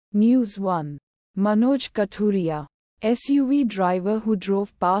News 1. Manoj Kathuria, SUV driver who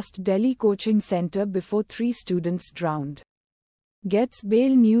drove past Delhi coaching center before 3 students drowned, gets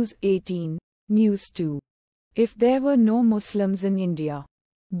bail. News 18. News 2. If there were no Muslims in India,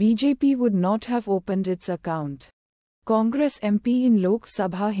 BJP would not have opened its account. Congress MP in Lok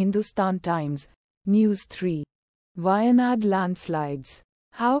Sabha. Hindustan Times. News 3. Wayanad landslides.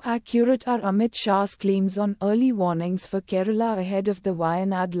 How accurate are Amit Shah's claims on early warnings for Kerala ahead of the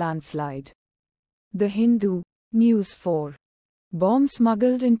Wayanad landslide? The Hindu. News 4. Bomb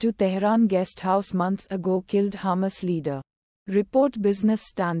smuggled into Tehran guesthouse months ago killed Hamas leader. Report Business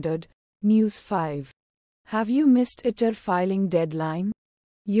Standard. News 5. Have you missed ITR filing deadline?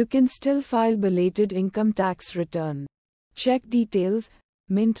 You can still file belated income tax return. Check details.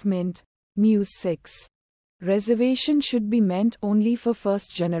 Mint. News 6. Reservation should be meant only for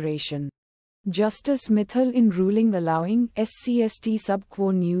first generation. Justice Mithal in ruling allowing SC/ST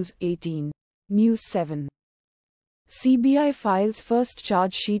Sub-Quo. News 18. News 7. CBI files first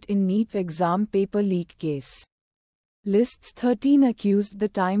charge sheet in NEET exam paper leak case. Lists 13 accused. The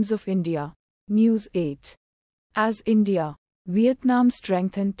Times of India. News 8. As India, Vietnam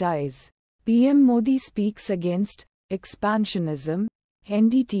strengthen ties, PM Modi speaks against expansionism.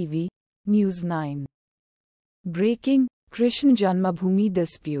 NDTV. News 9. Breaking, Krishna Janmabhoomi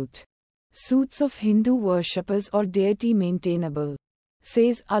dispute. Suits of Hindu worshippers or deity maintainable,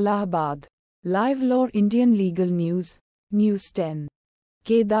 says Allahabad. Live Law. Indian Legal News. News 10.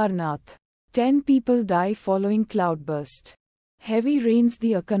 Kedarnath. 10 people die following cloudburst. Heavy rains.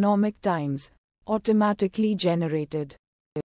 The Economic Times. Automatically generated.